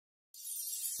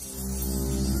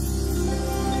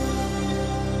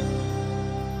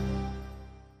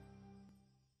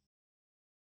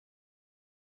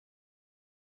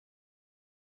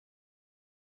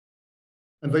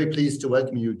I'm very pleased to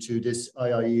welcome you to this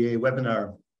IIEA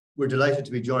webinar. We're delighted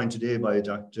to be joined today by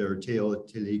Dr. Theo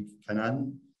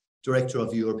Tilly-Kanan, Director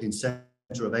of the European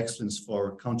Centre of Excellence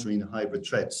for Countering Hybrid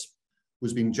Threats,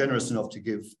 who's been generous enough to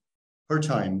give her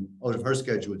time out of her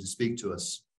schedule to speak to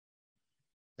us.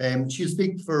 She'll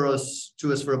speak to us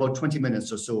for about 20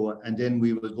 minutes or so, and then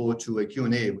we will go to a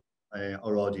Q&A with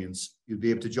our audience. You'll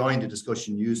be able to join the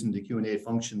discussion using the Q&A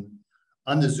function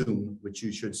on the Zoom, which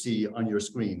you should see on your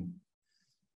screen.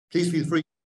 Please feel free to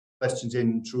put questions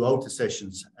in throughout the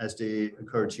sessions as they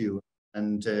occur to you,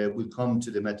 and we'll come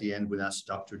to them at the end. We'll ask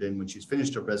Dr. then, when she's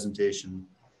finished her presentation,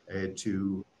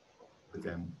 with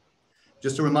them.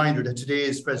 Just a reminder that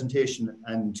today's presentation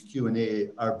and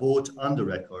Q&A are both on the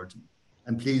record,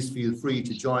 and please feel free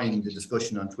to join the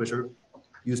discussion on Twitter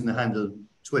using the handle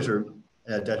Twitter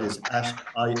that is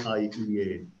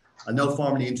 @IIEA. I'll now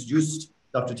formally introduce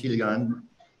Dr. Tilly-Kanan,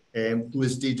 who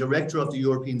is the Director of the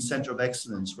European Centre of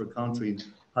Excellence for Countering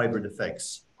Hybrid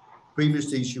Effects.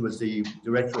 Previously, she was the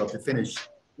Director of the Finnish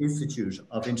Institute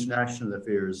of International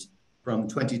Affairs from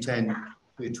 2010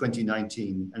 to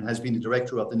 2019, and has been the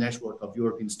Director of the Network of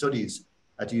European Studies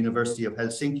at the University of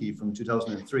Helsinki from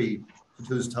 2003 to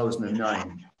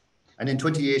 2009. And in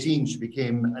 2018, she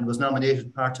became and was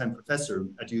nominated part-time professor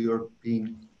at the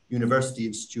European University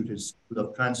Institute School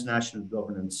of Transnational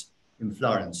Governance in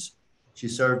Florence. She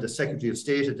served as Secretary of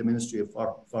State at the Ministry of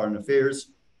Foreign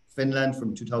Affairs, Finland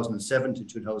from 2007 to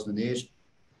 2008,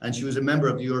 and she was a member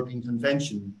of the European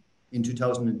Convention in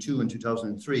 2002 and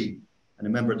 2003, and a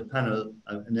member of the panel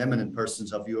on eminent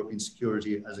persons of European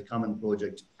security as a common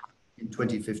project in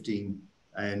 2015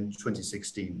 and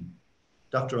 2016.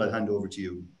 Doctor, I'll hand over to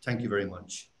you. Thank you very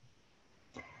much.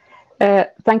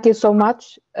 Thank you so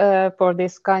much for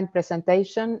this kind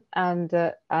presentation, and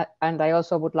I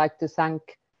also would like to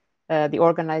thank the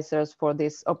organizers for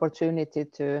this opportunity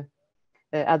to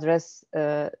address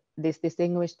this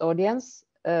distinguished audience.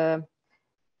 I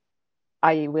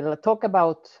will talk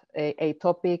about a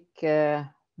topic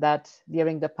that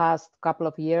during the past couple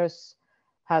of years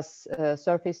has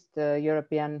surfaced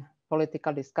European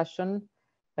political discussion.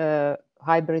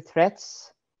 Hybrid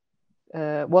threats,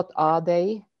 what are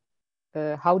they?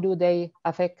 How do they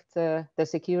affect the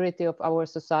security of our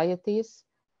societies?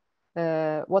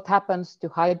 What happens to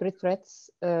hybrid threats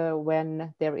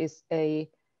when there is a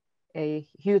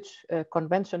huge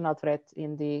conventional threat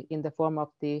in the form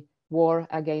of the war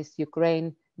against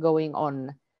Ukraine going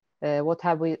on? What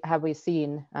have we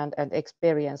seen and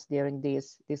experienced during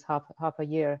this half a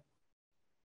year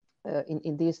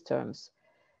in these terms?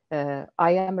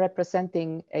 I am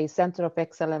representing a Center of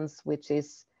Excellence, which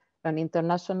is an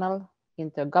international,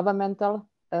 intergovernmental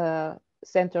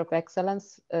Center of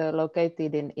Excellence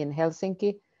located in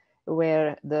Helsinki,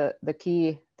 where the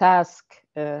key task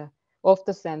of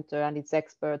the center and its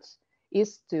experts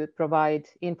is to provide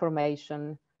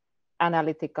information,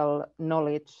 analytical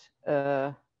knowledge,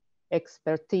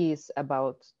 expertise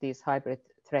about these hybrid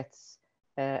threats.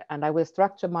 And I will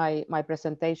structure my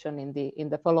presentation in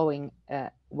the following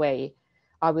way.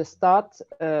 I will start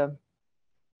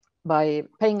by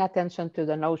paying attention to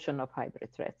the notion of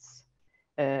hybrid threats.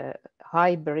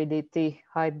 Hybridity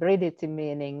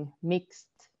meaning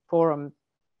mixed form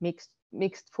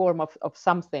of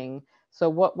something. So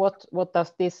what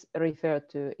does this refer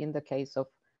to in the case of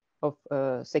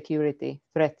security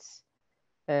threats?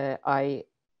 I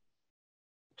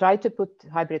try to put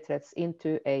hybrid threats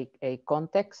into a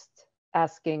context,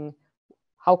 asking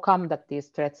how come that these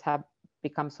threats have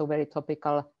become so very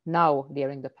topical now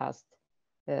during the past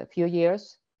few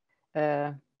years,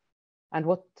 and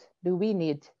what do we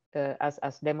need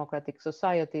as democratic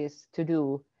societies to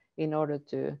do in order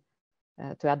to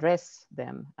address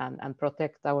them and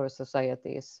protect our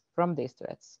societies from these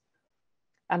threats.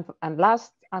 And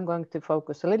last, I'm going to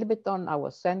focus a little bit on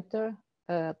our center,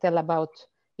 tell about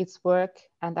its work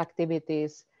and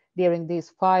activities during these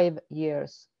 5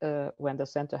 years when the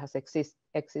center has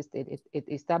existed.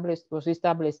 It was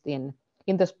established in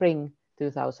the spring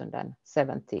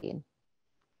 2017.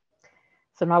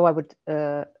 So now I would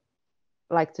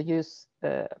like to use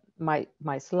my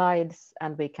slides,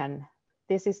 and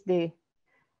this is the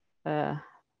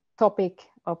topic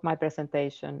of my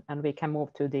presentation, and we can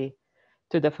move to the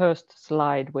first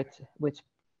slide, which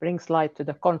brings light to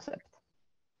the concept.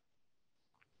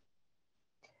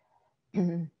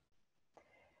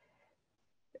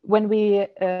 When we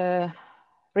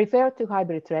refer to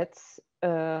hybrid threats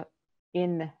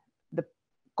in the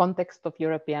context of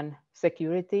European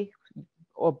security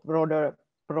or broader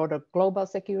global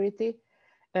security,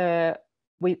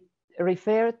 we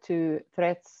refer to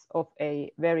threats of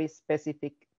a very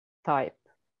specific type.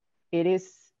 It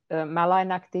is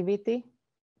malign activity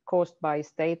caused by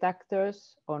state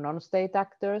actors or non-state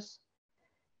actors,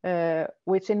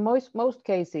 which in most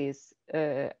cases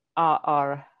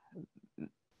are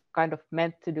kind of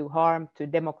meant to do harm to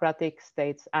democratic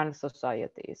states and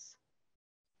societies.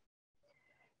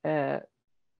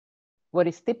 What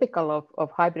is typical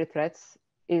of hybrid threats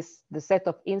is the set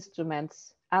of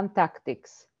instruments and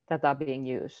tactics that are being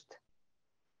used.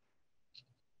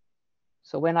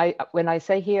 So when I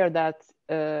say here that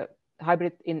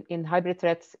in hybrid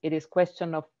threats, it is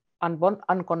question of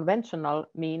unconventional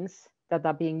means that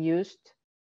are being used,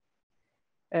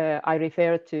 I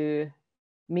refer to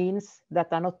means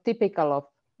that are not typical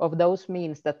of those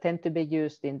means that tend to be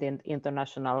used in the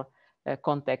international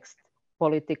context,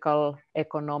 political,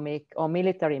 economic, or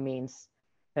military means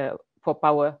for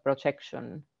power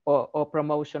projection or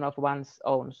promotion of one's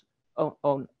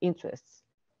own interests.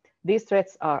 These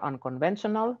threats are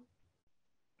unconventional.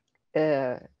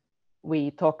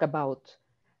 We talk about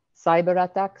cyber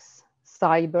attacks,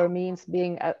 cyber means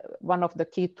being one of the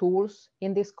key tools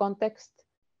in this context.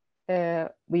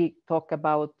 We talk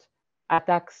about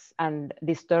attacks and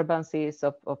disturbances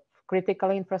of critical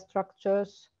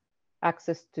infrastructures,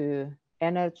 access to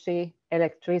energy,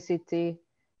 electricity,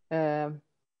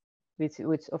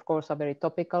 which of course are very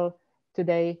topical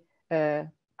today,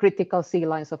 critical sea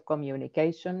lines of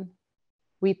communication.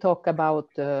 We talk about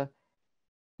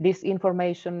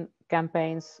disinformation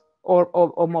campaigns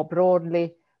or more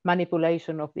broadly,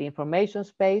 manipulation of the information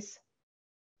space.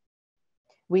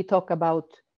 We talk about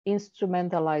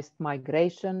instrumentalized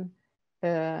migration,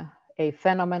 a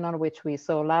phenomenon which we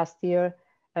saw last year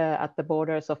at the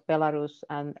borders of Belarus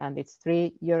and its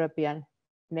 3 European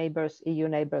neighbors, EU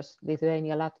neighbors,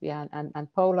 Lithuania, Latvia,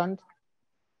 and Poland.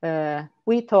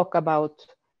 We talk about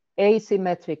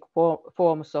asymmetric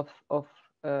forms of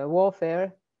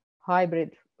warfare,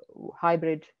 hybrid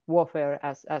warfare,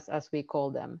 as we call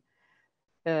them.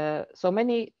 So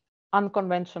many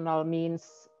unconventional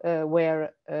means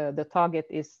where the target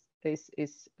is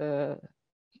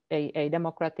a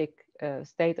democratic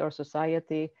state or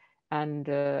society, and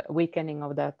weakening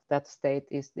of that state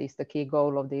is the key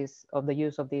goal of the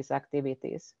use of these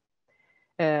activities.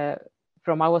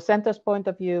 From our center's point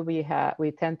of view,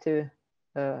 we tend to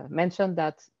mention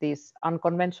that these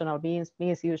unconventional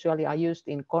means usually are used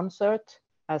in concert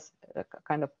as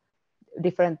kind of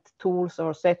different tools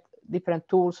or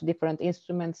different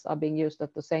instruments are being used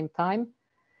at the same time,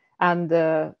 and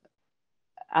the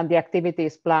activity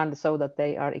is planned so that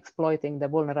they are exploiting the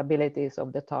vulnerabilities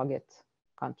of the target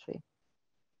country.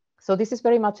 So this is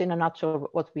very much in a nutshell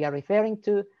what we are referring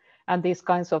to, and these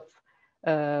kinds of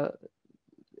the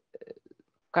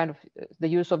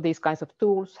use of these kinds of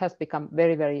tools has become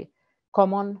very, very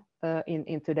common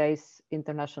in today's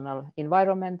international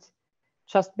environment,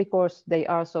 just because they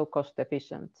are so cost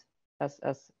efficient, as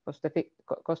cost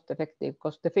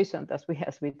efficient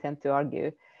as we tend to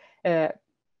argue.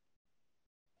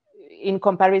 In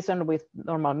comparison with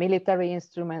normal military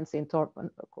instruments, in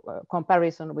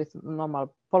comparison with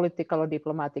normal political or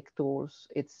diplomatic tools,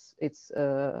 it's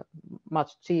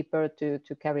much cheaper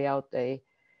to carry out a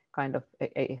kind of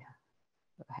a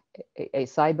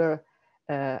cyber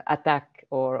attack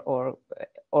or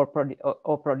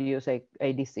produce a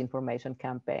disinformation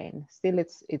campaign. Still,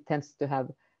 it tends to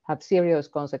have serious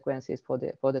consequences for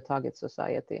the target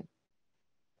society.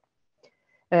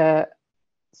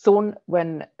 Soon,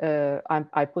 when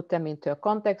I put them into a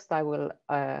context,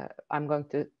 I'm going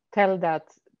to tell that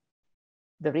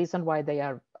the reason why they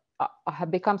have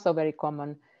become so very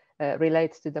common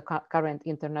relates to the current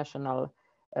international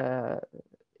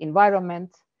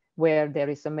environment, where there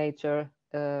is a major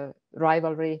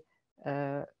rivalry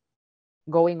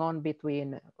going on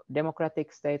between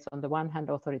democratic states on the one hand,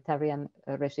 authoritarian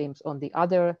regimes on the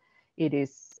other. It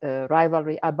is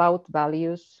rivalry about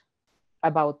values,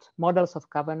 about models of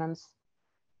governance,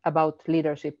 about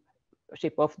leadership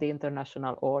of the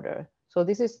international order. So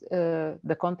this is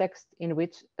the context in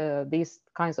which these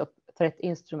kinds of threat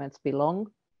instruments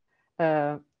belong.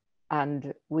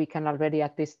 And we can already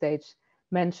at this stage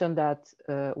mention that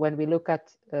when we look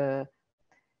at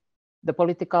the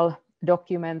political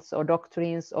documents or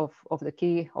doctrines of the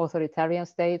key authoritarian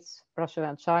states, Russia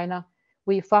and China,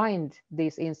 we find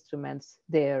these instruments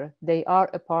there. They are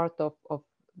a part of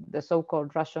the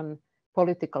so-called Russian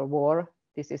political war.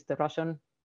 This is the Russian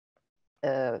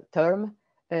term,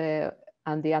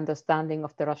 and the understanding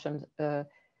of the Russian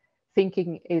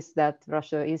thinking is that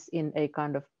Russia is in a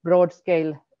kind of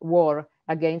broad-scale war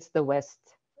against the West.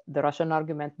 The Russian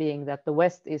argument being that the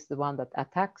West is the one that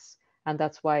attacks, and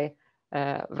that's why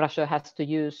Russia has to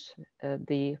use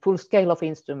the full scale of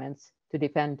instruments to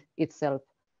defend itself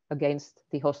against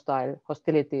the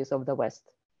hostilities of the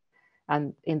West.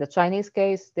 And in the Chinese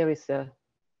case, there is a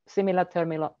similar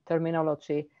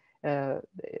terminology.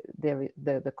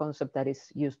 The concept that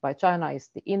is used by China is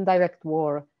the indirect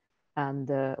war, and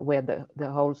where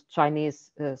the whole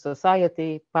Chinese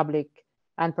society, public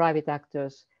and private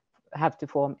actors, have to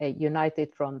form a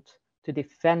united front to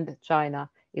defend China,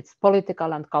 its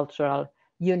political and cultural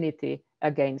unity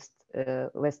against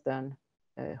Western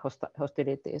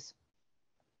hostilities.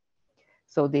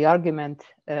 So the argument,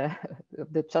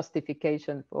 the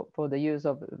justification for the use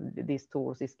of these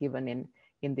tools is given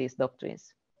in these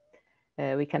doctrines.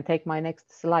 We can take my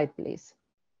next slide, please.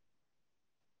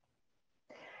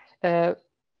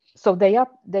 So they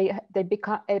have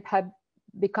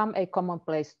become a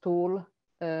commonplace tool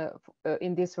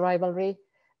in this rivalry,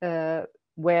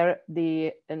 where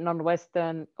the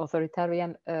non-Western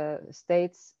authoritarian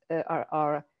states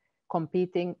are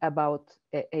competing about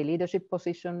a leadership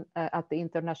position at the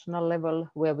international level,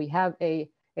 where we have a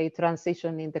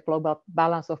transition in the global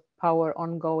balance of power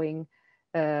ongoing.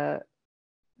 The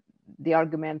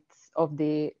arguments of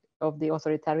the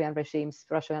authoritarian regimes,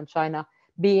 Russia and China,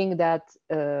 being that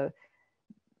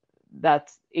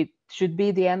that it should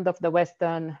be the end of the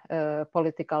Western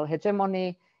political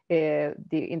hegemony.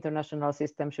 The international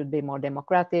system should be more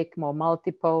democratic, more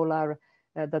multipolar,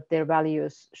 that their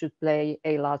values should play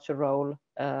a larger role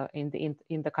in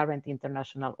the current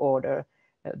international order.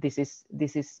 This is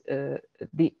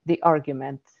the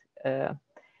argument. There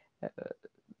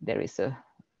is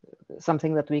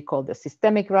something that we call the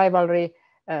systemic rivalry,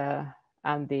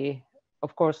 and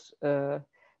of course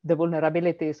the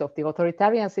vulnerabilities of the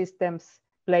authoritarian systems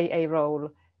play a role.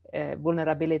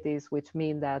 Vulnerabilities which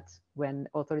mean that when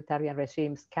authoritarian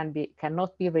regimes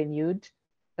cannot be renewed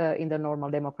in the normal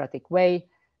democratic way,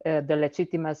 the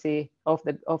legitimacy of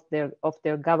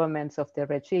their governments, of their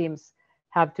regimes,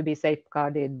 have to be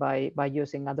safeguarded by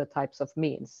using other types of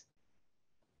means.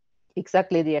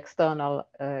 Exactly, the external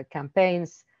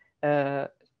campaigns,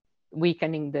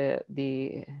 weakening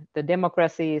the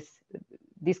democracies,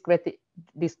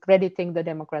 discrediting the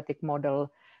democratic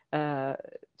model,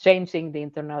 changing the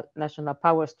international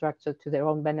power structure to their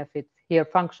own benefit, here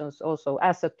functions also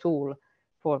as a tool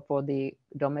for the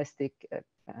domestic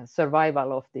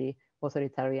survival of the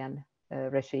authoritarian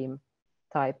regime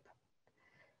type.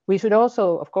 We should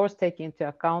also, of course, take into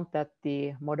account that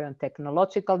the modern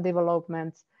technological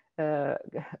development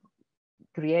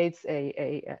creates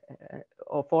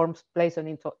or plays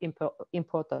an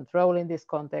important role in this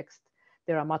context.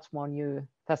 There are much more new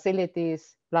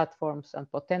facilities, platforms, and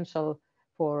potential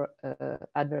for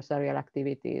adversarial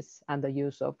activities and the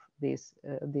use of these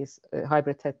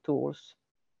hybrid threat tools.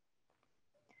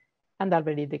 And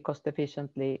already the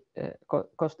cost-efficient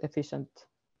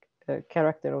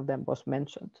character of them was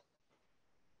mentioned.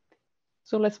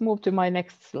 So let's move to my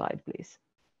next slide, please.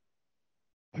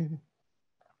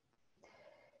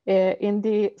 In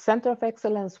the Center of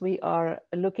Excellence, we are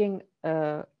looking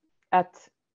at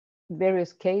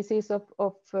various cases of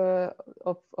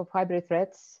hybrid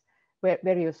threats,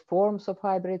 various forms of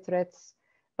hybrid threats,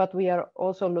 but we are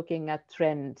also looking at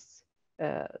trends.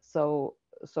 So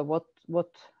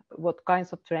what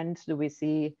kinds of trends do we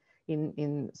see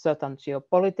in certain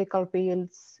geopolitical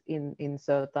fields, in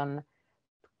certain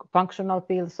functional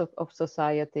fields of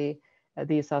society?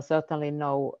 These are certainly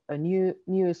no new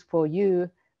news for you,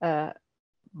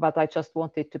 but I just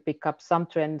wanted to pick up some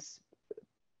trends,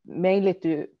 mainly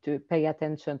to pay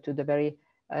attention to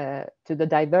the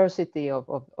diversity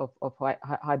of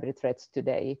hybrid threats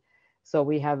today. So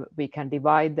we can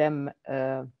divide them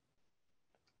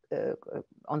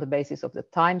on the basis of the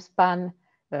time span.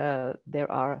 There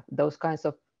are those kinds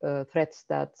of threats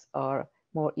that are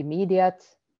more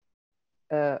immediate,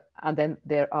 and then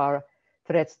there are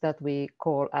threats that we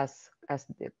call as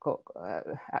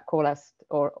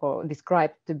or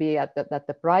described to be at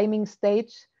the priming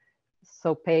stage,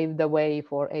 so pave the way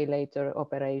for a later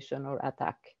operation or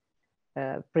attack,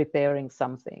 preparing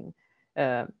something.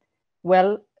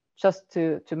 Well, just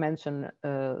to mention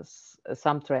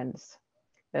some trends.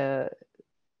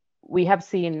 We have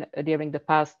seen during the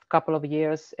past couple of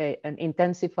years an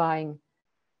intensifying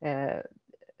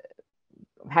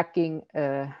hacking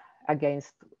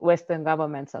against Western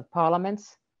governments and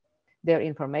parliaments, their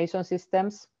information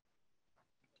systems.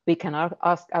 We can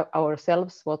ask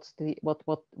ourselves what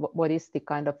is the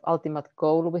kind of ultimate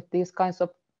goal with these kinds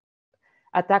of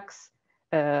attacks.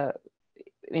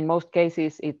 In most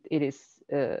cases, it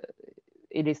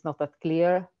is not that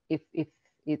clear if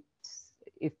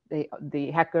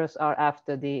the hackers are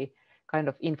after the kind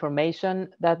of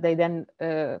information that they then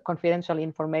confidential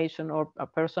information or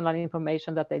personal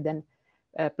information that they then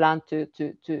plan to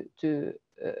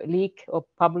leak or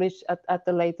publish at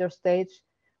a later stage,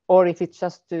 or if it's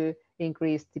just to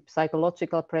increase the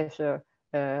psychological pressure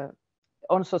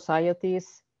on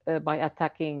societies by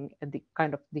attacking the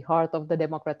kind of the heart of the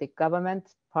democratic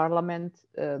government, parliament,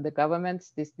 the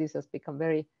governments. This has become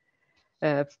very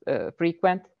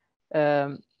frequent.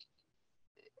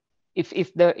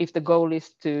 If the goal is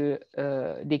to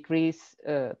decrease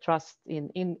trust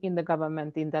in the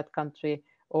government in that country,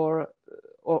 or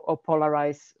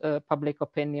polarize public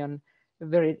opinion,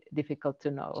 very difficult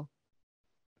to know.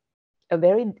 A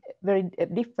very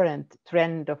different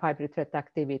trend of hybrid threat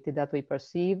activity that we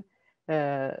perceive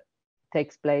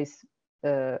takes place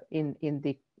in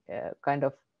the kind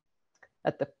of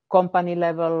at the company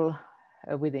level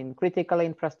within critical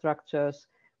infrastructures,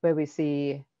 where we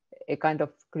see a kind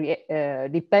of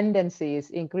dependencies,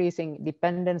 increasing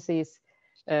dependencies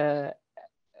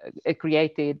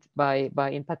created by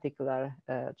in particular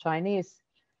Chinese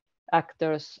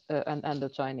actors and the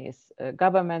Chinese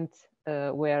government,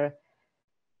 where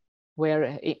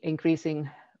increasing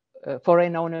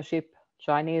foreign ownership,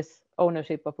 Chinese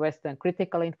ownership of Western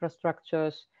critical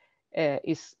infrastructures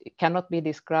cannot be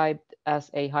described as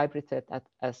a hybrid threat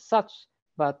as such,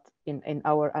 but in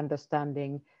our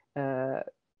understanding,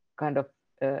 kind of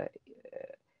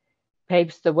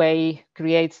paves the way,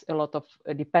 creates a lot of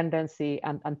dependency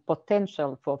and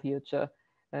potential for future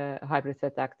hybrid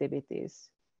threat activities,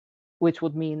 which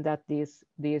would mean that this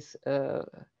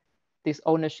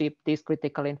ownership, these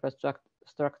critical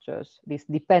infrastructures, these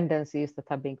dependencies that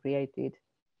have been created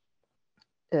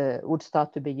would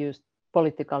start to be used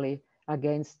politically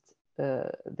against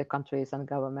the countries and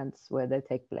governments where they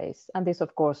take place. And this,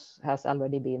 of course, has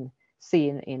already been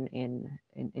seen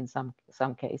in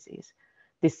some cases.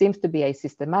 This seems to be a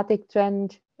systematic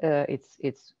trend.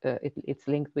 It's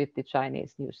linked with the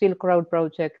Chinese New Silk Road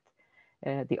project,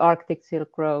 the Arctic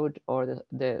Silk Road, or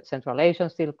the Central Asian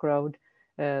Silk Road.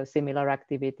 Similar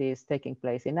activities taking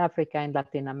place in Africa and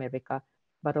Latin America,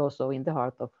 but also in the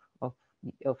heart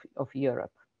of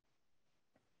Europe.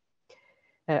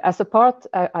 As a part,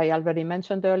 I already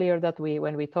mentioned earlier that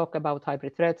when we talk about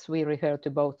hybrid threats, we refer to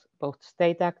both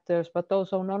state actors, but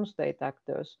also non-state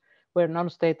actors, where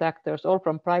non-state actors, all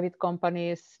from private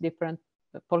companies, different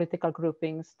political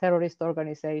groupings, terrorist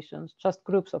organizations, just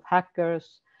groups of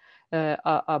hackers,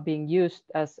 are being used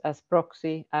as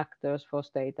proxy actors for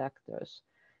state actors.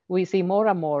 We see more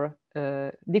and more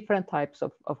different types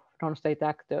of non-state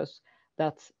actors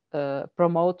that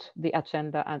promote the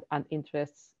agenda and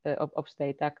interests of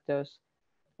state actors,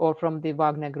 or from the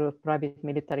Wagner Group, private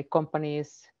military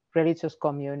companies, religious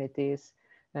communities,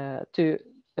 to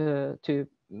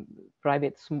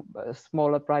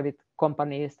smaller private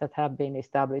companies that have been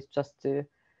established just to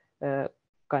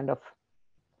kind of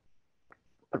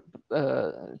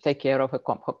take care of a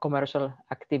commercial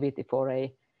activity for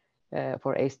a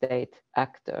state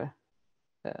actor.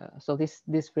 So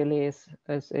this really is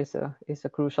a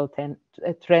crucial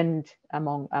trend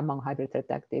among hybrid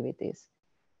threat activities.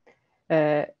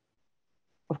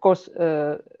 Of course,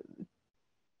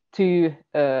 two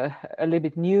a little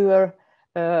bit newer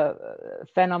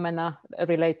phenomena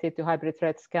related to hybrid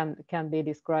threats can be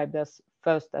described as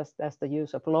the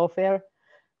use of lawfare,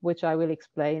 which I will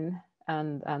explain,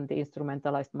 and the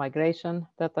instrumentalized migration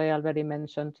that I already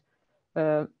mentioned.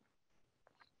 So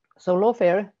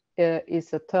lawfare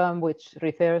is a term which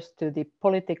refers to the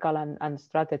political and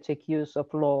strategic use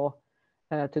of law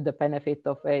to the benefit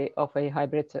of a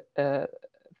hybrid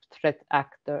threat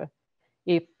actor.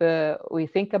 If we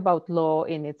think about law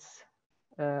in its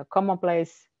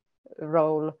commonplace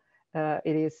role,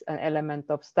 it is an element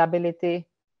of stability,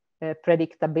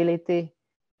 predictability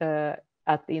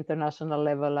at the international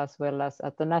level as well as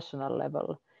at the national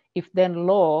level. If then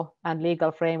law and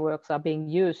legal frameworks are being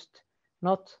used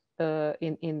not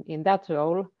in that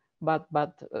role, but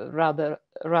rather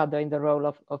in the role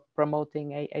of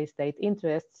promoting a state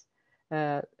interests,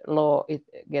 law it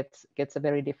gets a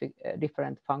very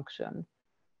different function.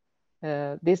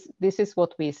 This is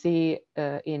what we see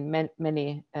in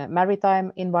many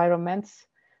maritime environments,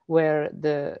 where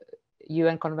the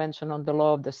UN Convention on the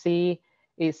Law of the Sea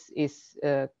is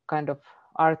kind of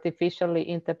artificially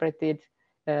interpreted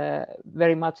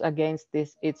very much against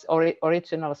its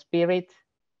original spirit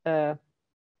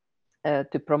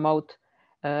to promote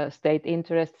state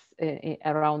interests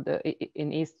around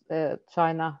in East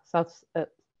China, South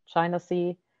China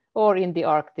Sea, or in the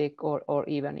Arctic, or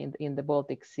even in the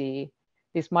Baltic Sea.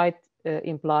 This might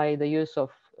imply the use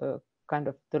of kind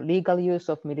of the legal use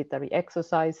of military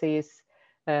exercises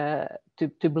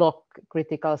to block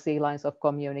critical sea lines of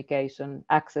communication,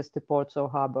 access to ports or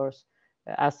harbors,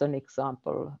 as an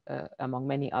example among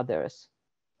many others.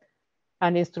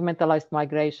 And instrumentalized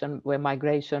migration, where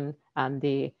migration and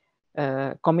the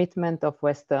commitment of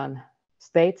Western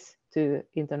states to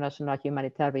international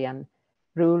humanitarian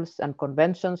rules and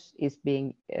conventions is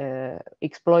being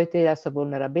exploited as a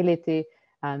vulnerability,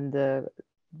 and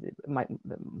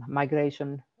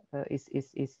migration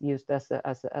is used as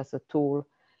a tool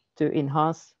to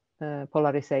enhance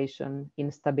polarization,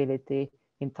 instability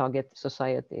in target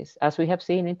societies. As we have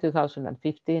seen in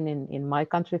 2015 in my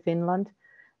country, Finland,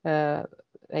 a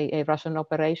Russian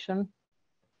operation,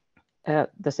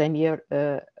 the same year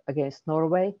against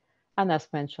Norway, and as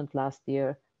mentioned last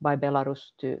year by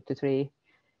Belarus to 3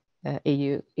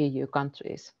 EU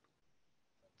countries.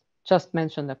 Just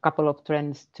mention a couple of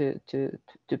trends to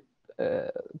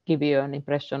give you an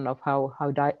impression of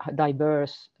how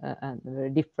diverse and very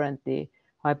different the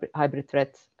hybrid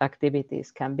threat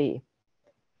activities can be.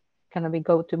 Can we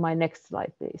go to my next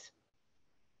slide, please?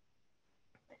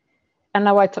 And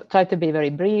now I try to be very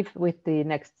brief with the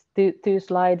next two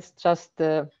slides, just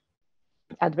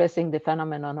addressing the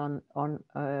phenomenon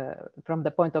from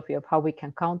the point of view of how we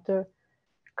can counter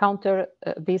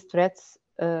these threats,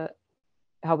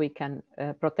 how we can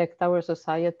protect our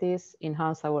societies,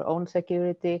 enhance our own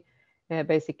security.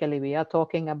 Basically, we are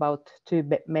talking about two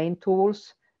main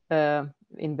tools.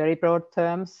 In very broad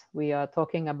terms, we are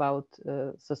talking about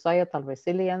societal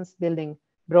resilience, building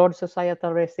broad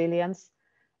societal resilience.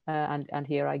 And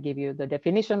here I give you the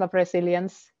definition of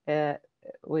resilience,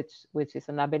 which is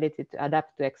an ability to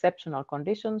adapt to exceptional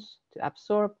conditions, to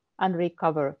absorb and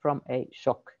recover from a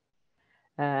shock.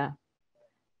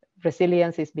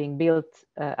 Resilience is being built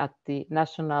at the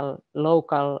national,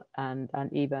 local, and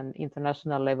even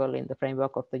international level in the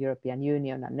framework of the European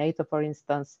Union and NATO, for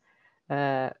instance,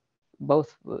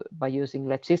 both by using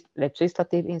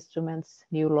legislative instruments,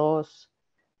 new laws,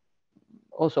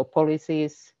 also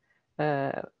policies.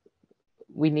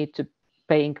 We need to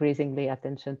pay increasingly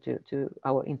attention to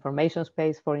our information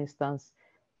space, for instance,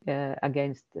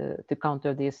 against to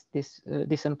counter these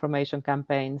disinformation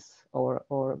campaigns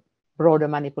or broader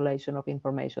manipulation of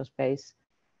information space.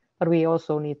 But we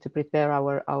also need to prepare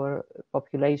our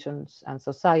populations and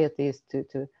societies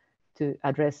to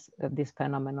address this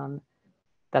phenomenon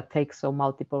that takes so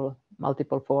multiple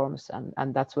forms,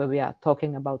 and that's where we are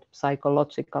talking about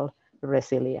psychological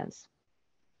resilience.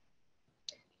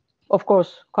 Of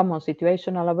course, common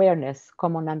situational awareness,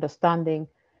 common understanding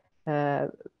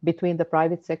between the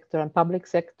private sector and public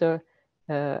sector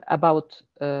about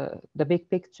the big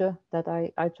picture that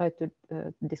I tried to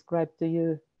describe to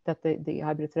you, that the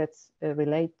hybrid threats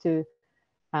relate to,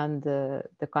 and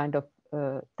the kind of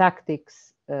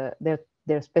tactics,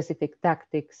 their specific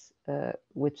tactics,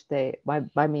 which they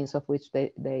by means of which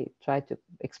they try to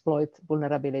exploit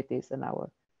vulnerabilities in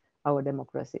our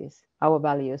democracies, our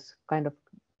values, kind of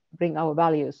bring our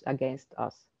values against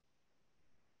us.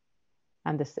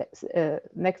 And the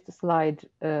next slide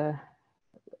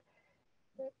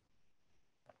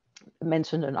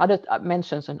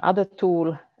mentions another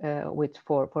tool which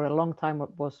for a long time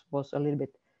was a little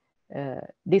bit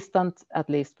distant, at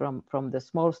least from the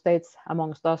small states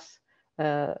amongst us.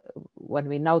 When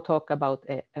we now talk about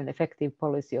an effective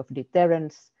policy of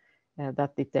deterrence,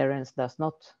 that deterrence does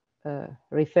not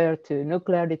refer to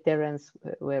nuclear deterrence,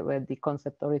 where the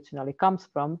concept originally comes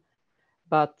from,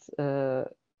 but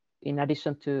in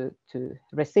addition to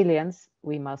resilience,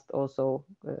 we must also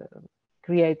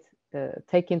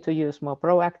take into use more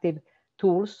proactive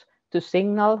tools to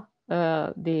signal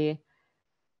the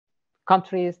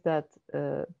countries that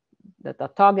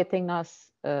are targeting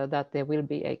us that there will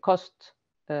be a cost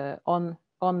on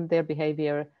their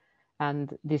behavior.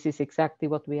 And this is exactly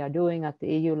what we are doing at the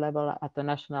EU level, at the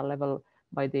national level,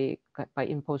 by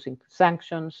imposing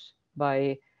sanctions,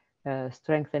 by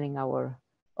strengthening our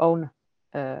own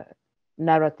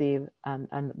narrative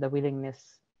and the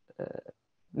willingness,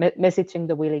 messaging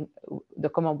the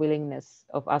common willingness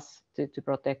of us to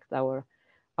protect our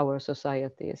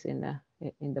societies in a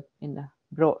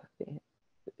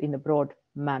broad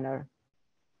manner.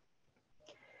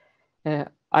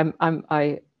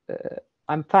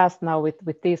 I'm fast now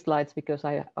with these slides because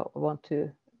I want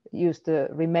to use the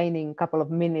remaining couple of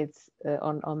minutes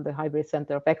on the Hybrid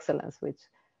Center of Excellence, which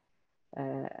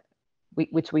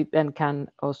we then can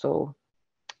also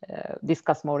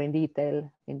discuss more in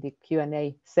detail in the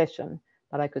Q&A session.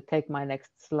 But I could take my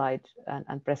next slide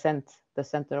and present the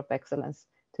Center of Excellence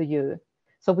to you.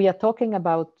 So we are talking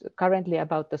currently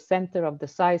about the center of the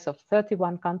size of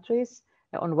 31 countries.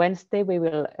 On Wednesday, we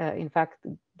will in fact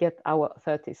get our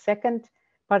 32nd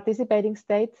participating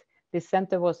state. This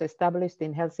center was established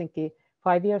in Helsinki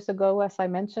 5 years ago, as I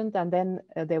mentioned, and then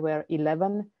there were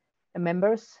 11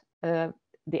 members.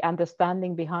 The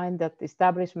understanding behind that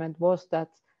establishment was that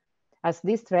as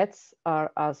these threats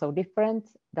are so different,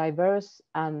 diverse,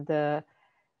 and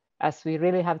as we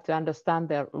really have to understand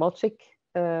their logic,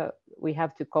 we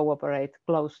have to cooperate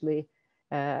closely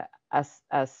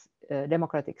as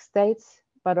democratic states,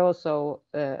 but also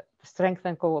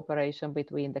strengthen cooperation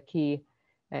between the key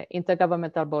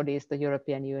intergovernmental bodies, the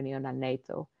European Union and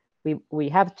NATO. We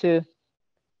have to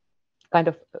kind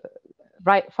of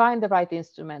find the right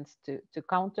instruments to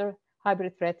counter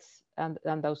hybrid threats, and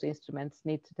those instruments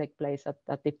need to take place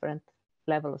at different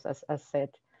levels, as said.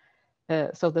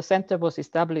 So the center was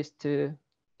established to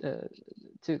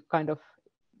kind of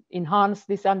enhance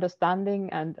this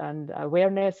understanding and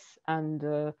awareness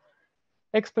and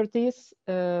expertise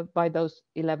by those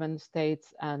 11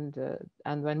 states, and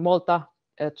when Malta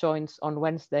joins on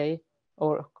Wednesday,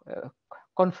 or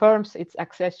confirms its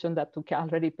accession that took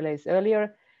already place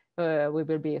earlier, we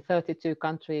will be 32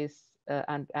 countries,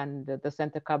 and the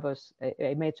center covers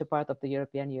a major part of the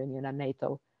European Union and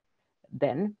NATO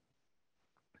then.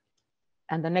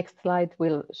 And the next slide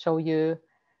will show you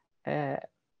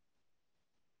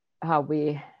how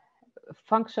we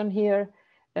function here.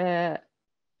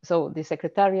 So the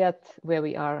Secretariat, where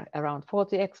we are around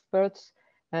 40 experts,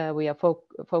 we are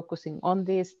focusing on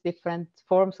these different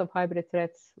forms of hybrid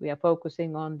threats. We are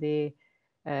focusing on the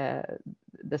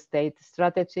state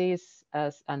strategies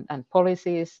and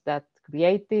policies that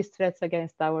create these threats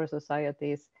against our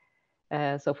societies.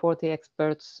 So 40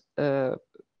 experts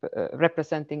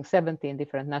representing 17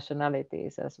 different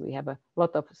nationalities, as we have a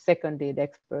lot of seconded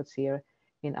experts here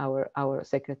in our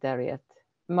Secretariat,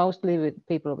 mostly with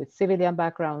people with civilian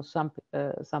backgrounds,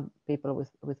 some people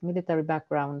with military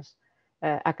backgrounds,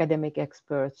 academic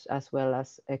experts, as well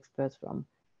as experts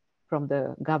from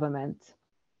the government.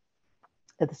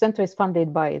 The center is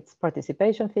funded by its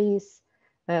participation fees.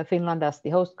 Finland, as the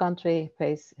host country,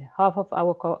 pays half of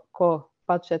our core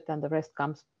budget, and the rest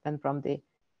comes then from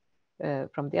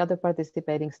the other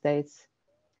participating states.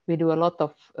 We do a lot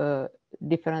of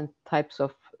different types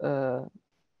of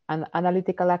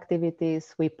analytical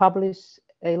activities. We publish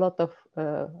a lot of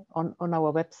on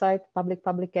our website, public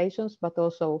publications, but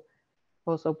also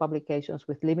publications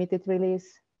with limited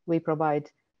release. We provide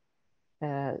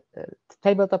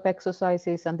tabletop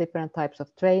exercises and different types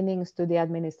of trainings to the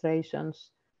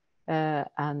administrations,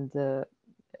 and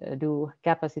do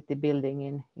capacity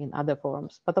building in other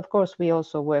forms. But of course, we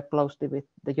also work closely with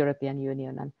the European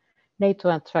Union and NATO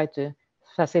and try to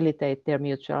facilitate their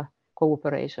mutual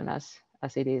cooperation as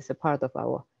it is a part of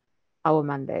our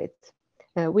mandate.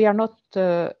 We are not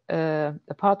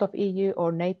a part of EU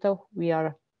or NATO. We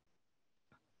are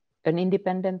an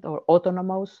independent or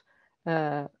autonomous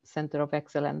center of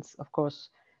excellence. Of course,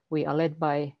 we are led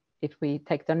by, if we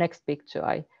take the next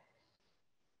picture,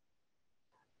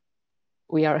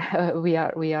 we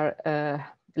are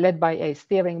led by a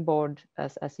steering board,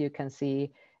 as you can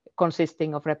see,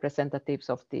 consisting of representatives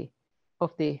of the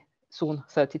soon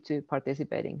 32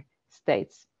 participating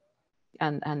states,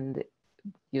 and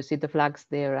you see the flags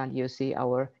there, and you see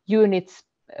our units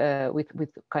with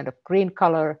kind of green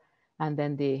color, and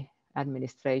then the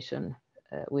administration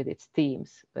with its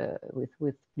teams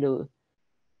with blue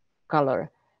color.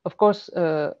 Of course,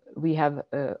 I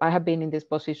have been in this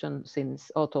position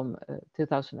since autumn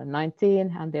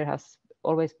 2019, and there has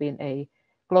always been a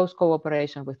close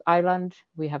cooperation with Ireland.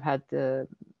 We have had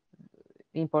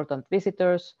important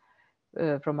visitors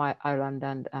from Ireland,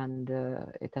 and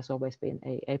it has always been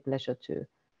a pleasure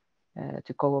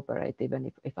to cooperate,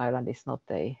 even if Ireland is not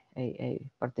a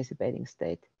participating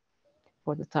state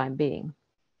for the time being.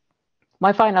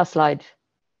 My final slide,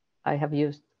 I have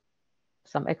used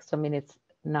some extra minutes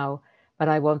now, but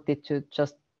I wanted to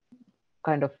just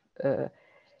kind of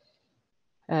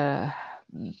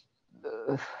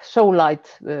show light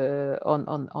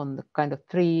on the kind of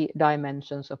 3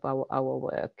 dimensions of our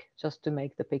work, just to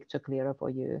make the picture clearer for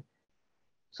you.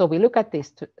 So we look at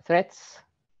these threats.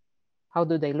 How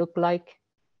do they look like?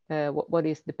 What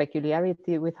is the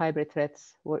peculiarity with hybrid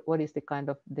threats? What is the kind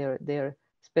of their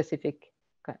specific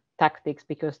tactics?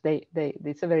 Because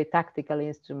it's a very tactical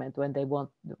instrument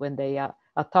when they are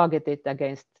targeted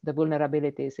against the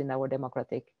vulnerabilities in our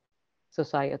democratic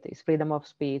societies, freedom of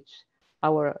speech,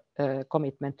 our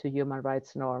commitment to human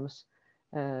rights norms,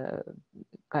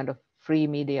 kind of free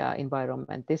media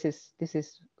environment. This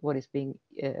is what is being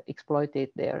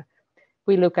exploited there.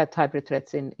 We look at hybrid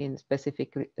threats in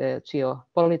specific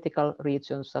geopolitical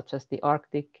regions, such as the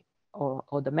Arctic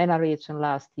or the MENA region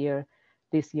last year.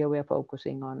 This year we are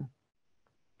focusing on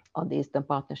the Eastern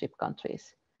Partnership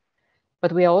countries.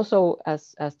 But we are also,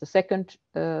 as the second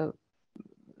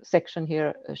section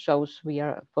here shows, we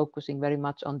are focusing very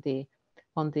much on the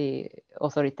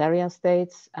authoritarian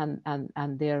states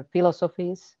and their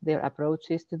philosophies, their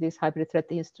approaches to these hybrid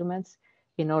threat instruments,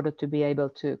 in order to be able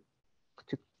to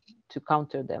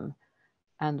counter them.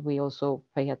 And we also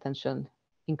pay attention,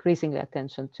 increasing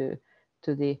attention to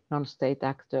the non-state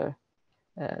actor,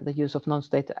 the use of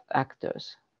non-state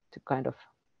actors to kind of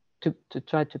to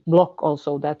try to block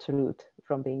also that route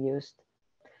from being used.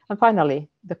 And finally,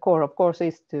 the core, of course,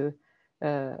 is to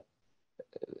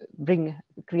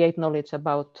create knowledge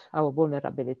about our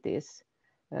vulnerabilities,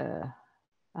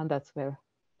 and that's where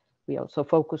we also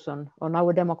focus on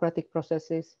our democratic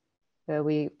processes.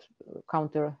 We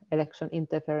counter election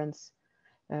interference,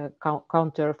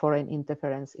 counter foreign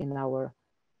interference in our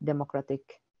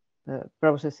democratic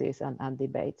processes and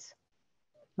debates.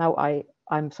 Now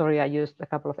I'm sorry I used a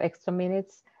couple of extra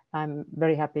minutes. I'm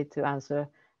very happy to answer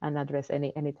and address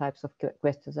any types of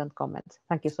questions and comments.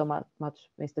 Thank you so much,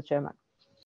 Mr. Chairman.